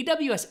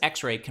 AWS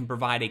X-Ray can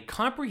provide a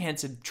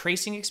comprehensive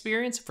tracing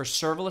experience for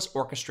serverless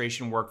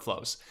orchestration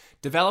workflows.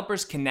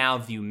 Developers can now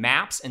view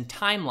maps and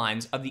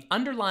timelines of the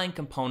underlying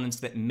components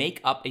that make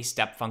up a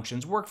Step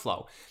Functions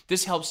workflow.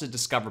 This helps to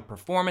discover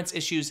performance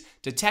issues,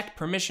 detect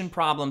permission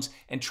problems,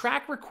 and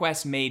track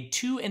requests made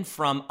to and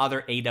from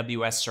other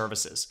AWS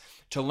services.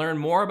 To learn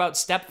more about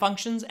Step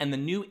Functions and the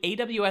new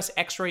AWS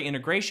X-Ray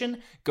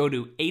integration, go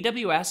to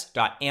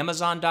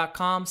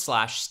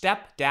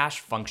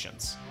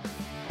aws.amazon.com/step-functions.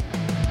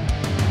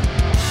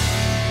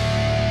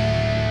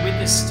 With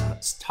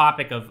this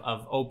topic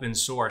of open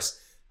source,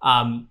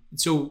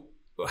 so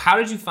how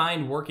did you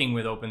find working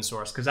with open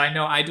source? Because I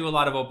know I do a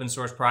lot of open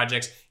source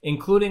projects,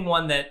 including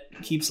one that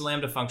keeps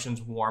Lambda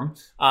functions warm,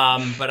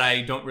 but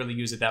I don't really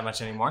use it that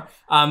much anymore.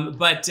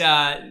 But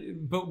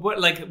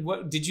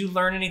what did you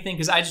learn anything?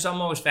 Because I'm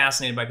always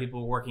fascinated by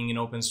people working in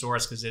open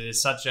source, because it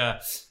is such a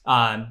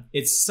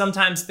it's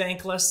sometimes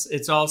thankless.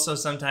 It's also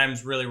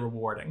sometimes really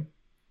rewarding.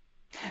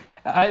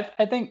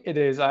 I think it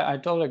is. I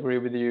totally agree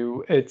with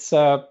you. It's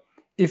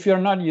if you're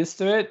not used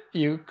to it,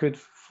 you could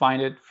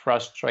find it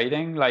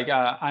frustrating. Like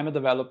I'm a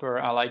developer.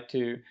 I like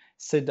to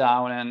sit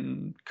down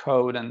and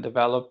code and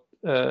develop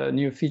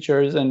new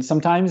features. And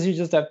sometimes you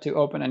just have to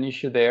open an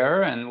issue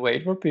there and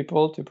wait for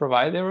people to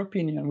provide their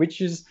opinion, which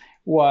is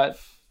what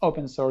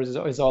open source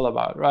is all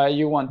about, right?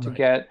 You want to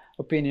get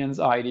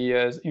opinions,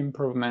 ideas,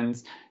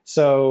 improvements.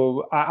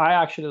 So I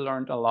actually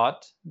learned a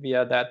lot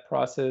via that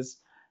process.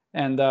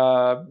 And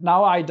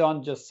now I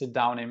don't just sit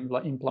down and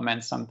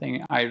implement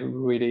something I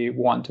really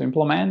want to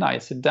implement. I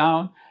sit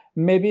down.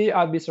 Maybe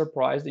I'll be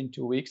surprised in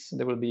 2 weeks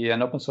there will be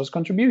an open source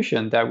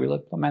contribution that will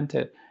implement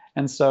it.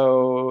 And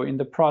so in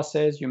the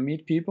process, you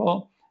meet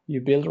people, you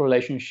build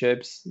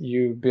relationships,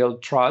 you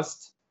build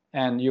trust,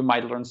 and you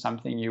might learn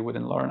something you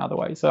wouldn't learn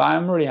otherwise. So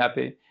I'm really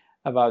happy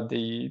about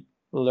the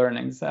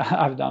learnings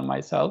I've done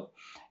myself.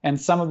 And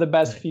some of the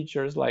best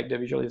features, like the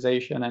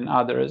visualization and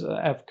others,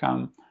 have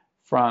come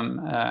from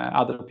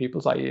other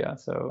people's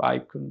ideas. So I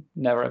could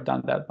never have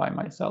done that by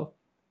myself.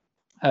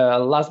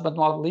 Last but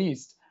not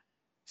least,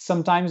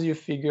 sometimes you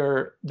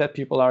figure that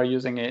people are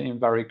using it in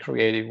very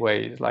creative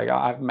ways. Like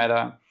I've met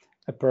a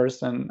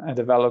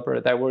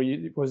developer that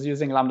was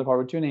using Lambda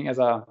Power Tuning as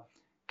a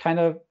kind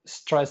of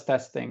stress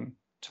testing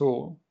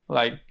tool.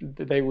 Like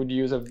they would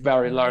use a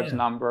very large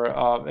number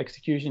of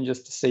execution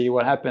just to see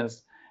what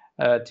happens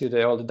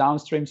to all the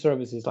downstream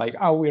services. Like,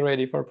 are we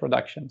ready for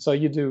production? So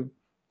you do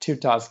 2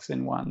 tasks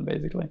in one,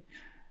 basically.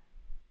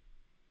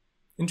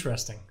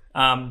 Interesting.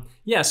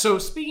 So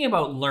speaking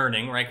about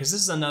learning, right? Because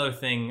this is another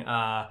thing.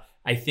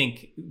 I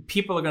think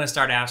people are going to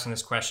start asking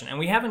this question, and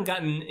we haven't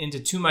gotten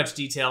into too much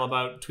detail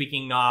about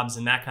tweaking knobs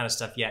and that kind of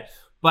stuff yet.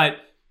 But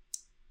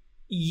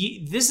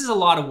this is a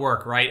lot of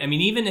work, right? I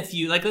mean, even if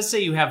you, like, let's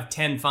say you have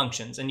 10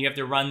 functions and you have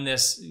to run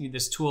this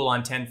tool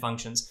on 10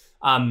 functions,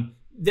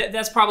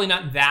 that's probably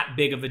not that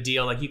big of a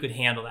deal. Like, you could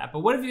handle that. But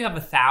what if you have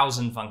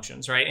 1,000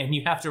 functions, right? And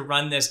you have to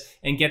run this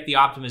and get the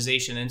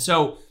optimization. And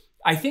so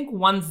I think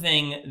one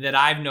thing that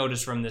I've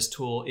noticed from this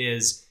tool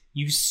is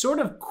you sort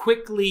of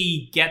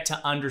quickly get to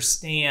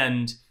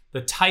understand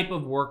the type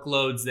of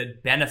workloads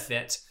that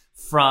benefit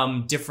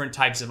from different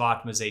types of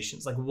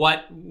optimizations. Like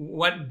what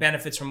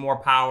benefits from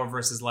more power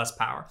versus less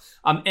power.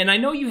 And I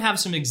know you have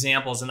some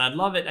examples, and I'd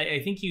love it. I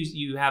think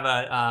you have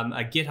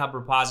a GitHub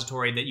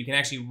repository that you can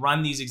actually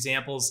run these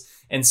examples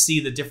and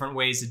see the different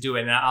ways to do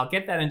it. And I'll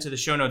get that into the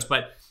show notes,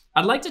 but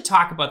I'd like to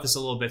talk about this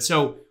a little bit.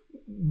 So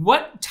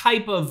what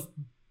type of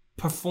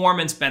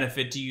performance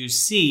benefit do you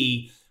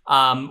see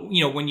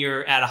when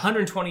you're at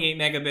 128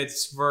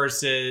 megabits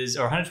versus,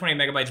 or 128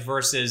 megabytes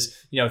versus,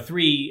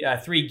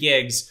 3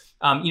 gigs,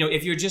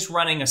 if you're just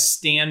running a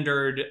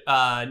standard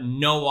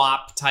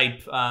no-op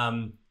type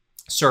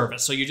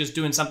service. So you're just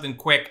doing something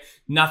quick,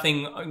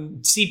 nothing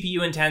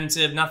CPU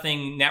intensive,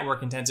 nothing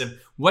network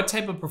intensive. What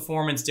type of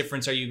performance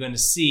difference are you going to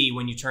see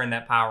when you turn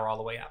that power all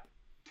the way up?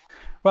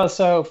 Well,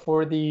 so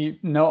for the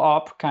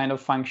no-op kind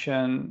of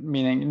function,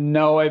 meaning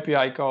no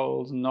API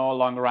calls, no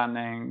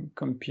long-running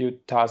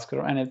compute task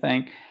or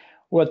anything,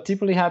 what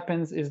typically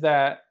happens is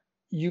that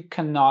you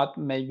cannot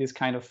make this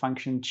kind of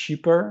function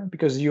cheaper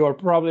because you are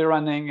probably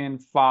running in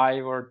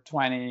 5 or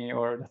 20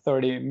 or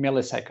 30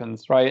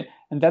 milliseconds, right?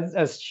 And that's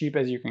as cheap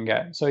as you can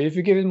get. So if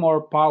you give it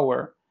more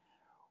power,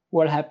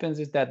 what happens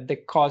is that the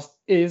cost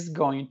is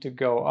going to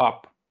go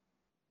up.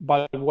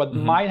 But what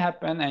might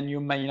happen, and you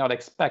may not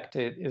expect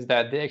it, is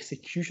that the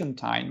execution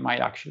time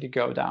might actually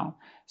go down.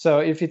 So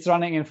if it's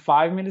running in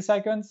 5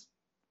 milliseconds,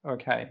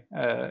 okay,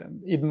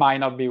 it might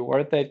not be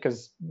worth it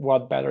because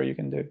what better you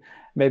can do?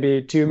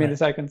 Maybe 2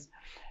 milliseconds.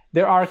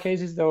 There are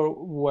cases, though,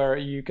 where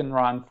you can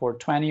run for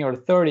 20 or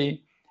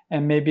 30,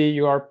 and maybe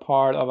you are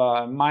part of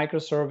a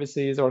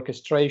microservices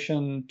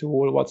orchestration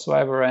tool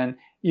whatsoever, and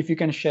if you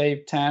can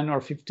shave 10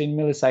 or 15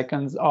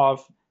 milliseconds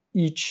of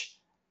each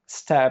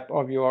step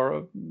of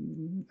your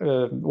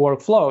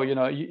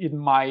workflow, it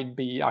might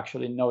be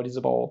actually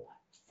noticeable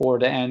for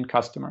the end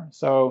customer.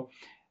 So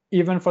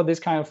even for this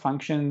kind of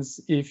functions,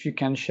 if you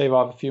can shave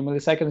off a few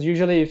milliseconds,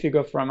 usually if you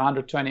go from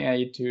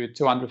 128 to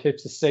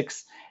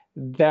 256,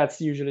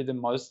 that's usually the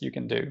most you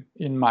can do,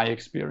 in my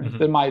experience.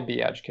 There might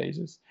be edge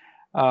cases.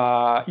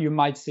 You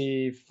might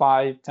see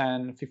 5,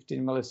 10,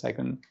 15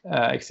 millisecond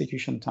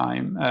execution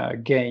time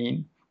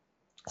gain.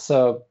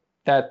 So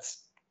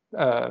that's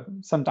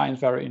sometimes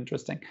very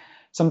interesting.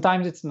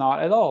 Sometimes it's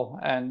not at all,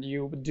 and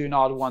you do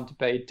not want to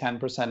pay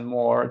 10%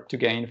 more to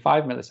gain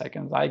 5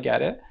 milliseconds. I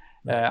get it.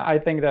 I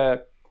think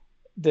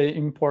the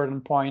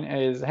important point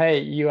is, hey,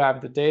 you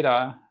have the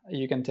data,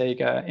 you can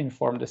take an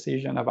informed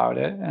decision about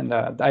it, and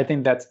I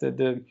think that's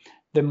the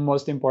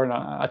most important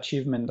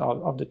achievement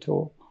of the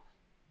tool.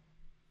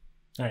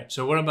 All right.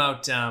 So what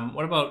about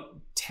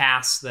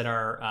tasks that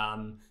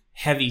are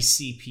heavy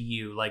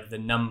CPU, like the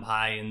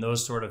NumPy and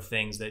those sort of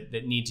things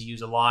that need to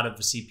use a lot of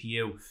the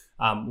CPU?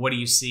 What do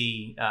you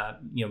see?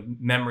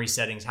 Memory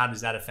settings. How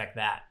does that affect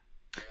that?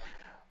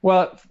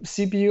 Well,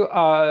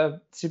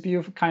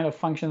 CPU kind of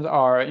functions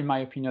are, in my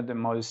opinion, the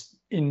most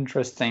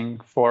interesting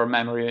for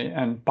memory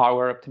and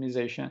power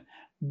optimization,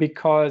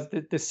 because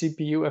the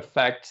CPU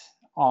effect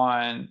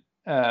on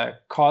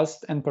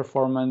cost and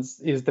performance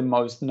is the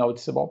most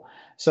noticeable.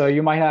 So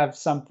you might have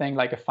something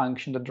like a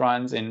function that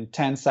runs in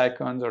 10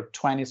 seconds or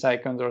 20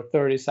 seconds or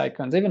 30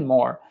 seconds, even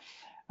more.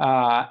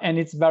 And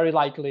it's very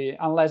likely,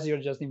 unless you're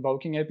just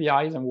invoking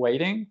APIs and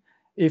waiting,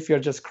 if you're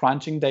just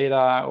crunching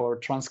data or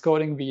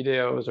transcoding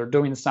videos or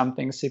doing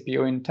something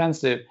CPU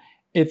intensive,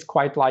 it's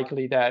quite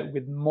likely that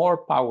with more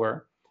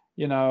power,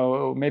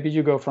 maybe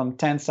you go from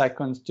 10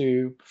 seconds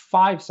to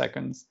 5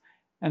 seconds.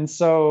 And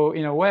so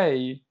in a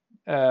way,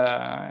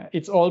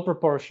 it's all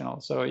proportional.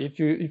 So if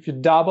you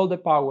double the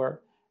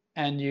power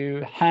and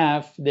you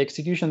have the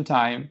execution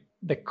time,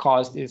 the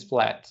cost is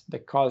flat. The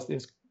cost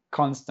is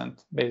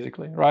constant,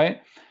 basically,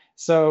 right?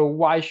 So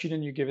why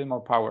shouldn't you give it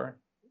more power?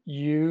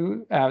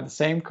 You have the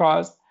same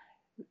cost,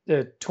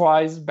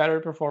 twice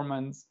better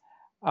performance,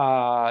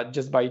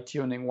 just by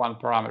tuning one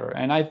parameter.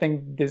 And I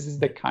think this is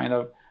the kind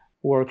of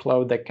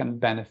workload that can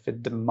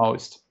benefit the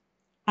most.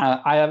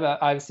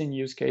 I've seen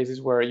use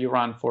cases where you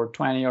run for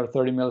 20 or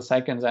 30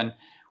 milliseconds, and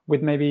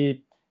with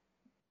maybe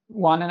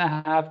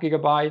 1.5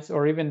 gigabytes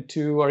or even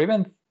 2 or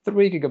even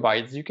 3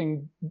 gigabytes, you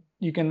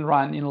can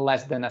run in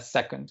less than a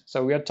second.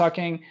 So we are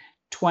talking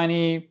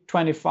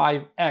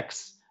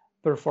 25x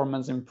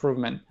performance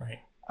improvement. Right.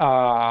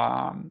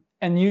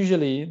 And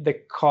usually the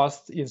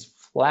cost is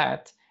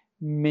flat,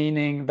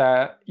 meaning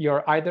that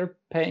you're either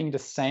paying the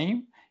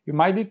same, you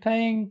might be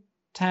paying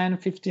 10,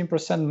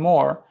 15%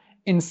 more.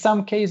 In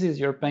some cases,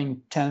 you're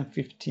paying 10,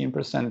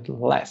 15%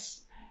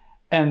 less.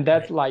 And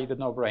that's like the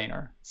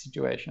no-brainer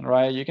situation,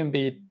 right? You can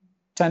be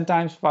 10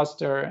 times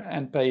faster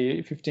and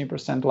pay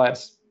 15%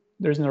 less.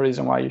 There's no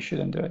reason why you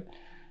shouldn't do it.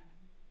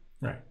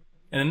 Right.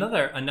 And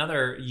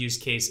another use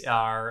case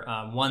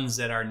are ones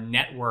that are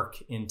network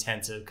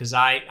intensive, because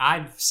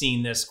I've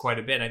seen this quite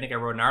a bit. I think I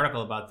wrote an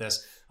article about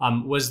this,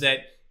 was that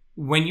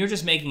when you're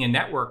just making a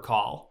network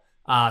call,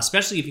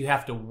 especially if you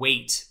have to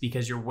wait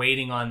because you're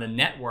waiting on the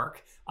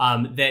network,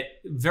 that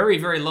very,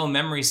 very low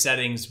memory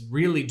settings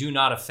really do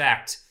not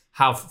affect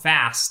how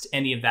fast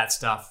any of that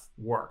stuff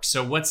works.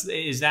 So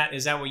is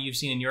that what you've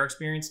seen in your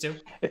experience too?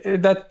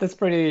 That's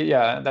pretty,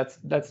 yeah,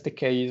 that's the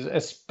case,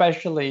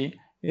 especially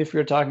if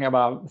you're talking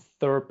about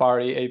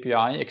third-party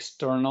API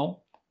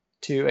external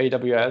to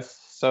AWS,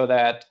 so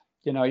that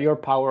your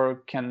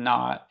power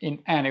cannot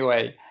in any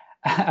way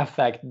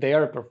affect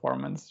their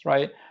performance,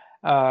 right?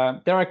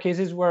 There are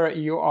cases where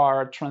you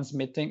are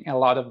transmitting a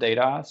lot of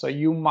data, so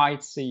you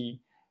might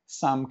see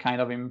some kind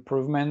of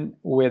improvement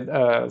with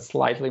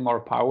slightly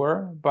more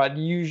power, but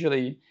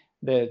usually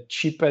the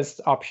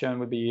cheapest option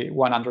would be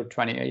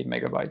 128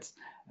 megabytes.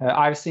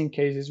 I've seen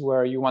cases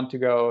where you want to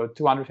go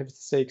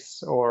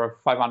 256 or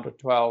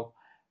 512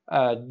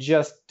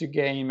 just to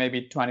gain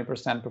maybe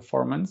 20%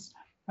 performance,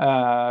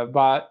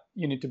 but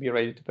you need to be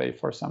ready to pay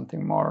for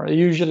something more.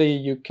 Usually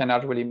you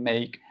cannot really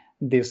make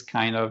this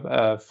kind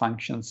of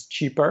functions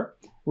cheaper,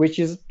 which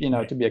is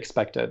to be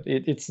expected.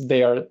 It's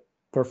their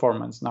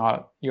performance,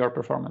 not your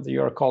performance.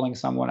 You're calling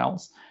someone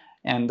else,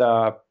 and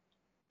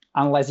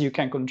unless you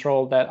can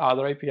control that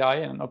other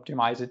API and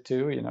optimize it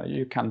too,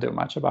 you can't do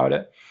much about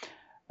it.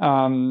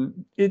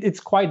 It's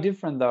quite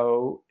different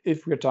though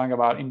if we're talking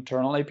about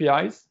internal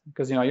APIs,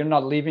 because you're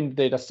not leaving the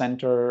data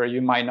center.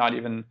 You might not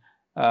even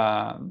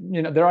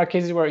there are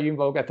cases where you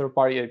invoke a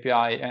third-party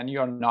API and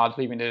you're not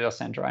leaving the data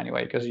center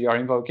anyway, because you are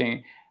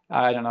invoking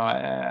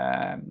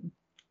a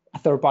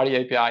third-party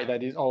API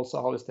that is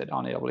also hosted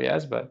on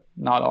AWS, but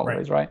not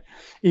always, right?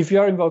 If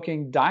you're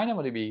invoking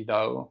DynamoDB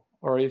though,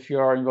 or if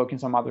you're invoking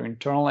some other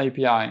internal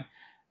API,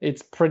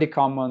 it's pretty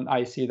common.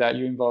 I see that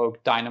you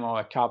invoke Dynamo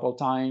a couple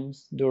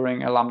times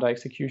during a Lambda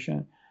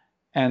execution,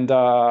 and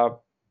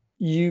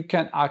you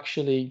can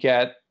actually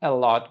get a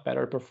lot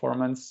better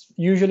performance,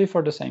 usually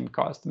for the same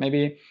cost.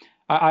 Maybe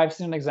I've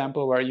seen an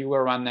example where you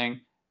were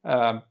running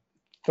 3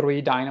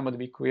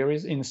 DynamoDB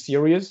queries in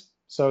series.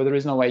 So there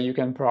is no way you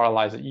can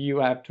parallelize it. You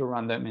have to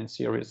run them in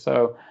series.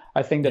 So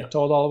I think the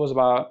total was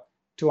about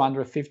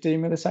 250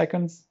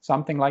 milliseconds,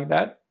 something like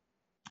that.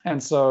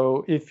 And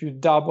so if you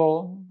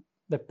double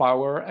the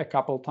power a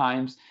couple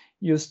times,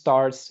 you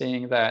start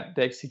seeing that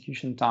the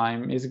execution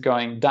time is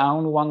going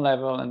down one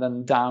level and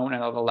then down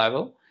another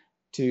level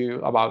to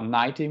about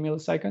 90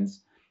 milliseconds.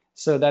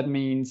 So that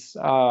means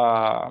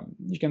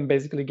you can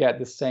basically get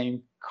the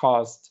same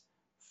cost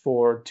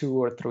for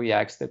 2 or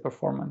 3x the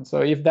performance.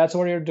 So if that's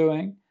what you're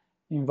doing,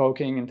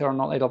 invoking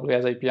internal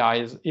AWS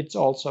APIs, it's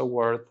also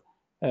worth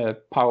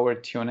power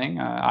tuning.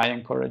 I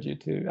encourage you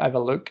to have a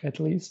look at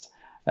least.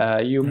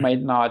 You may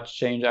not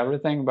change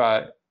everything,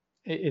 but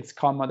it's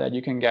common that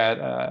you can get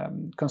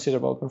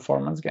considerable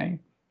performance gain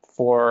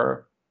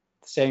for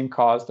same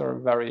cost or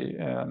very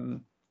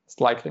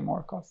slightly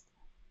more cost.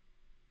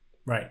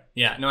 Right.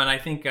 Yeah. No, and I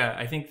think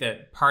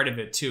that part of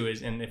it too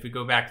is, and if we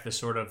go back to the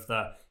sort of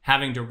the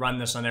having to run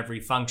this on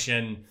every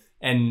function,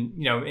 and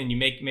and you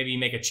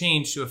make a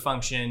change to a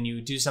function,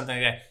 you do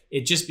something like that,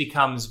 it just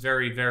becomes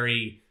very,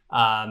 very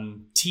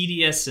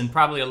tedious and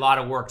probably a lot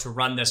of work to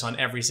run this on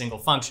every single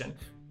function.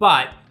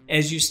 But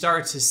as you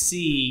start to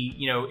see,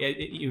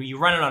 you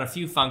run it on a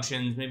few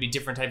functions, maybe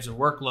different types of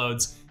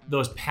workloads,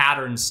 those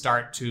patterns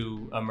start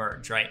to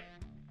emerge, right?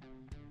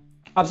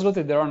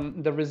 Absolutely.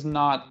 There is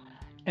not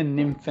an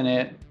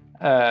infinite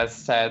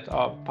set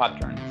of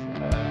patterns.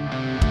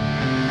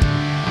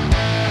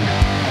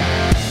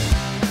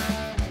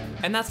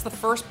 And that's the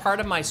first part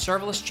of my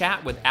serverless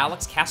chat with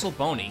Alex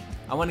Casalboni.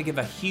 I want to give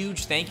a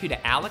huge thank you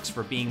to Alex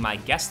for being my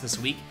guest this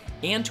week,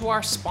 and to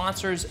our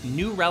sponsors,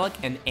 New Relic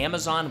and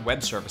Amazon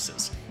Web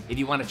Services. If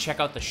you want to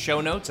check out the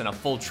show notes and a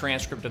full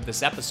transcript of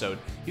this episode,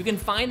 you can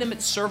find them at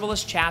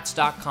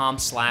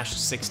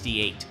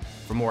serverlesschats.com/68.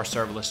 For more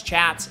serverless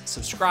chats,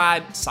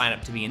 subscribe, sign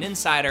up to be an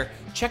insider,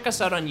 check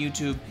us out on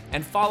YouTube,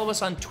 and follow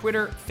us on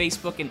Twitter,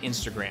 Facebook, and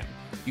Instagram.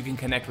 You can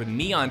connect with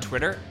me on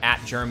Twitter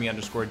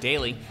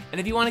 @Jeremy_Daily. And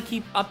if you want to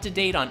keep up to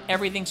date on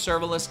everything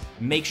serverless,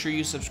 make sure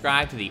you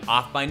subscribe to the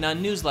Off by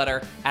None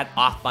newsletter at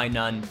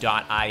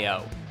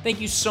offbynone.io.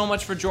 Thank you so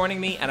much for joining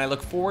me, and I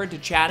look forward to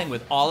chatting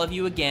with all of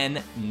you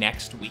again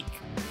next week.